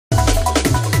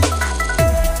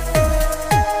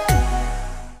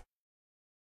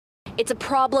It's a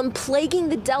problem plaguing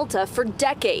the Delta for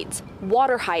decades,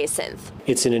 water hyacinth.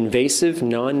 It's an invasive,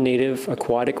 non-native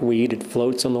aquatic weed. It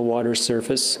floats on the water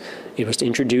surface. It was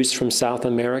introduced from South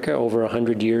America over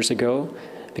 100 years ago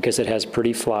because it has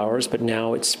pretty flowers, but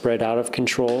now it's spread out of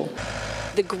control.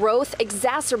 The growth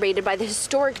exacerbated by the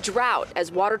historic drought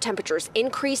as water temperatures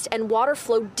increased and water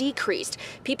flow decreased.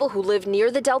 People who live near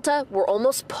the Delta were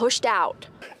almost pushed out.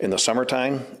 In the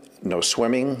summertime, no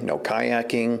swimming, no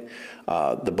kayaking.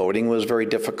 The boating was very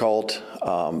difficult.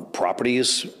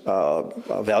 Properties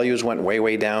values went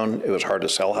way down. It was hard to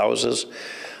sell houses.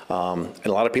 And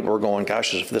a lot of people were going,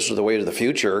 gosh, if this is the way to the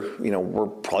future, we're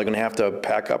probably going to have to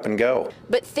pack up and go.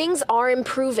 But things are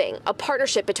improving. A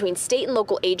partnership between state and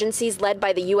local agencies led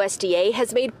by the USDA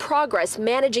has made progress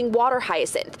managing water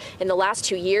hyacinth. In the last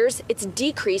 2 years, it's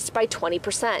decreased by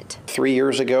 20%. 3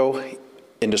 years ago,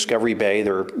 in Discovery Bay,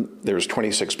 there's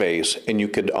 26 bays, and you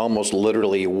could almost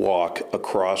literally walk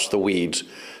across the weeds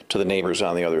to the neighbors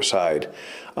on the other side.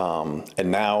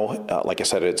 And now, like I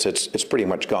said, it's pretty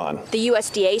much gone. The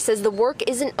USDA says the work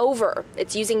isn't over.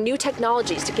 It's using new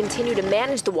technologies to continue to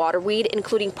manage the water weed,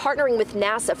 including partnering with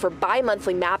NASA for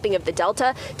bi-monthly mapping of the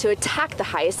Delta to attack the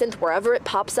hyacinth wherever it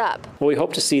pops up. Well, we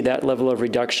hope to see that level of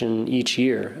reduction each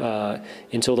year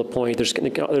until the point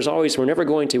we're never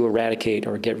going to eradicate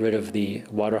or get rid of the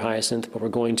water hyacinth, but we're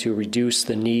going to reduce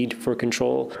the need for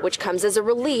control. Which comes as a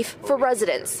relief for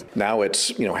residents. Now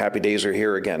it's, happy days are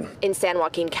here again. In San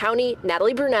Joaquin County,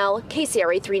 Natalie Brunell,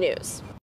 KCRA 3 News.